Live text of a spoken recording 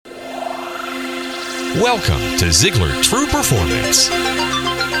Welcome to Ziegler True Performance.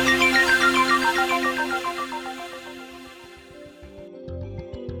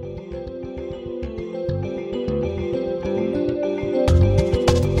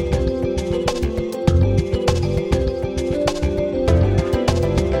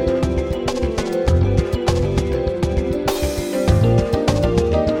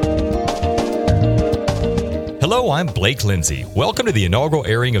 Hello, I'm Blake Lindsay. Welcome to the inaugural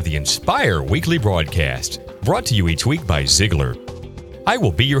airing of the Inspire weekly broadcast, brought to you each week by Ziegler. I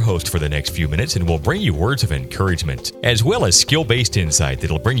will be your host for the next few minutes and will bring you words of encouragement, as well as skill-based insight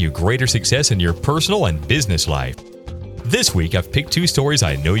that'll bring you greater success in your personal and business life. This week, I've picked two stories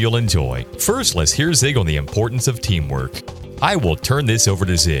I know you'll enjoy. First, let's hear Zig on the importance of teamwork. I will turn this over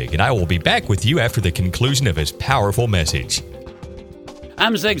to Zig, and I will be back with you after the conclusion of his powerful message.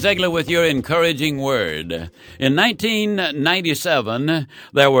 I'm Zig Ziglar with your encouraging word. In 1997,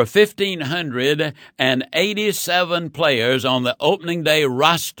 there were 1,587 players on the opening day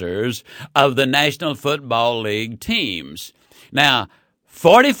rosters of the National Football League teams. Now,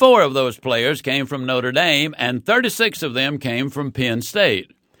 44 of those players came from Notre Dame, and 36 of them came from Penn State.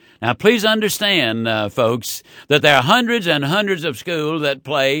 Now, please understand, folks, that there are hundreds and hundreds of schools that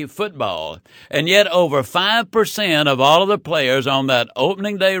play football, and yet over 5% of all of the players on that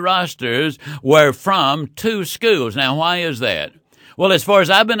opening day rosters were from two schools. Now, why is that? Well, as far as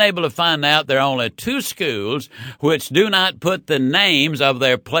I've been able to find out, there are only two schools which do not put the names of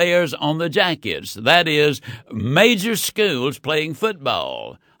their players on the jackets. That is, major schools playing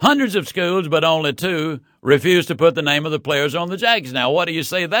football. Hundreds of schools, but only two refuse to put the name of the players on the jackets. Now, what do you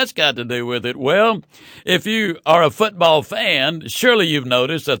say that's got to do with it? Well, if you are a football fan, surely you've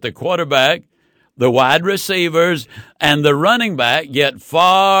noticed that the quarterback, the wide receivers, and the running back get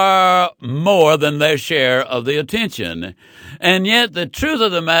far more than their share of the attention. And yet the truth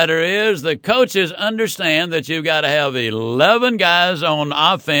of the matter is the coaches understand that you've got to have 11 guys on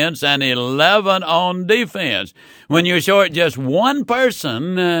offense and 11 on defense. When you're short just one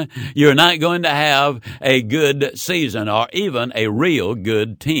person, you're not going to have a good season or even a real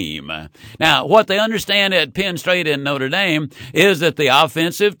good team. Now, what they understand at Penn State and Notre Dame is that the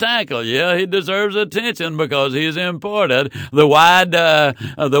offensive tackle, he deserves attention because he's important. The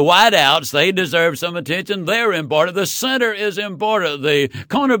wideouts, they deserve some attention. They're important. The center is important. The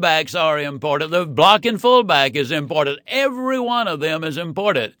cornerbacks are important. The blocking fullback is important. Every one of them is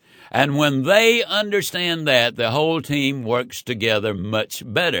important. And when they understand that, the whole team works together much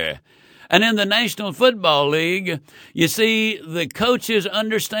better. And in the National Football League, you see, the coaches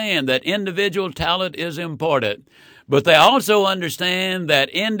understand that individual talent is important. But they also understand that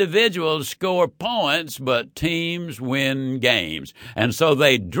individuals score points, but teams win games. And so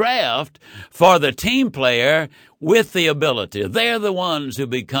they draft for the team player with the ability. They're the ones who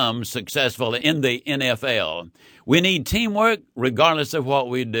become successful in the NFL. We need teamwork regardless of what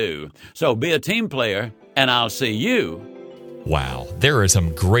we do. So be a team player, and I'll see you. Wow, there are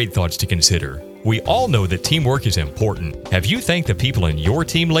some great thoughts to consider. We all know that teamwork is important. Have you thanked the people in your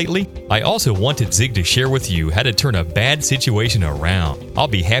team lately? I also wanted Zig to share with you how to turn a bad situation around. I'll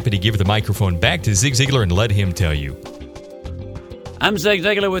be happy to give the microphone back to Zig Ziglar and let him tell you. I'm Zig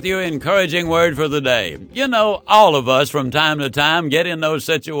Ziglar with your encouraging word for the day. You know, all of us from time to time get in those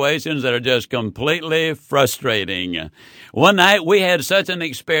situations that are just completely frustrating. One night we had such an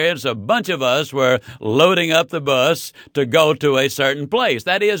experience, a bunch of us were loading up the bus to go to a certain place.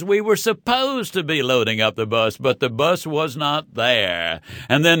 That is, we were supposed to be loading up the bus, but the bus was not there.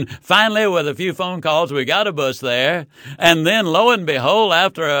 And then finally, with a few phone calls, we got a bus there. And then, lo and behold,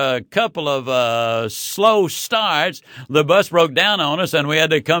 after a couple of slow starts, the bus broke down on us, and we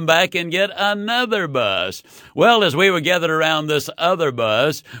had to come back and get another bus. Well, as we were gathered around this other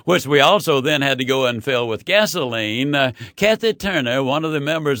bus, which we also then had to go and fill with gasoline, Kathy Turner, one of the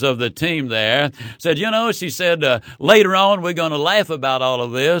members of the team there, said, she said, later on we're going to laugh about all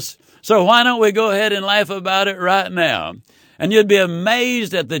of this, so why don't we go ahead and laugh about it right now? And you'd be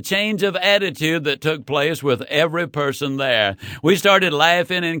amazed at the change of attitude that took place with every person there. We started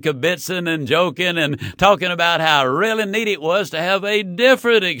laughing and kibitzing and joking and talking about how really neat it was to have a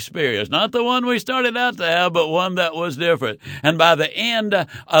different experience. Not the one we started out to have, but one that was different. And by the end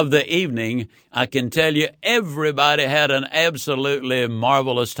of the evening, I can tell you everybody had an absolutely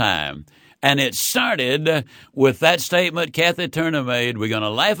marvelous time. And it started with that statement Kathy Turner made, we're going to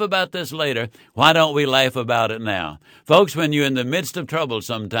laugh about this later. Why don't we laugh about it now? Folks, when you're in the midst of trouble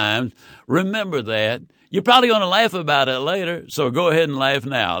sometimes, remember that. You're probably going to laugh about it later, so go ahead and laugh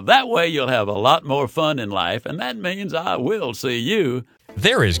now. That way you'll have a lot more fun in life, and that means I will see you.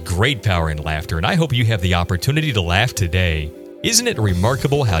 There is great power in laughter, and I hope you have the opportunity to laugh today. Isn't it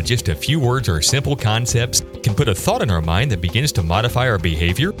remarkable how just a few words or simple concepts can put a thought in our mind that begins to modify our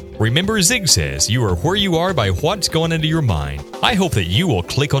behavior? Remember, Zig says you are where you are by what's going into your mind. I hope that you will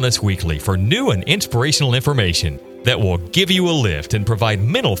click on us weekly for new and inspirational information that will give you a lift and provide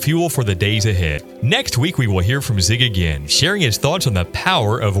mental fuel for the days ahead. Next week, we will hear from Zig again, sharing his thoughts on the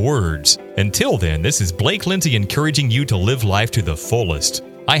power of words. Until then, this is Blake Lindsay encouraging you to live life to the fullest.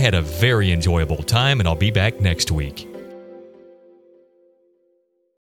 I had a very enjoyable time, and I'll be back next week.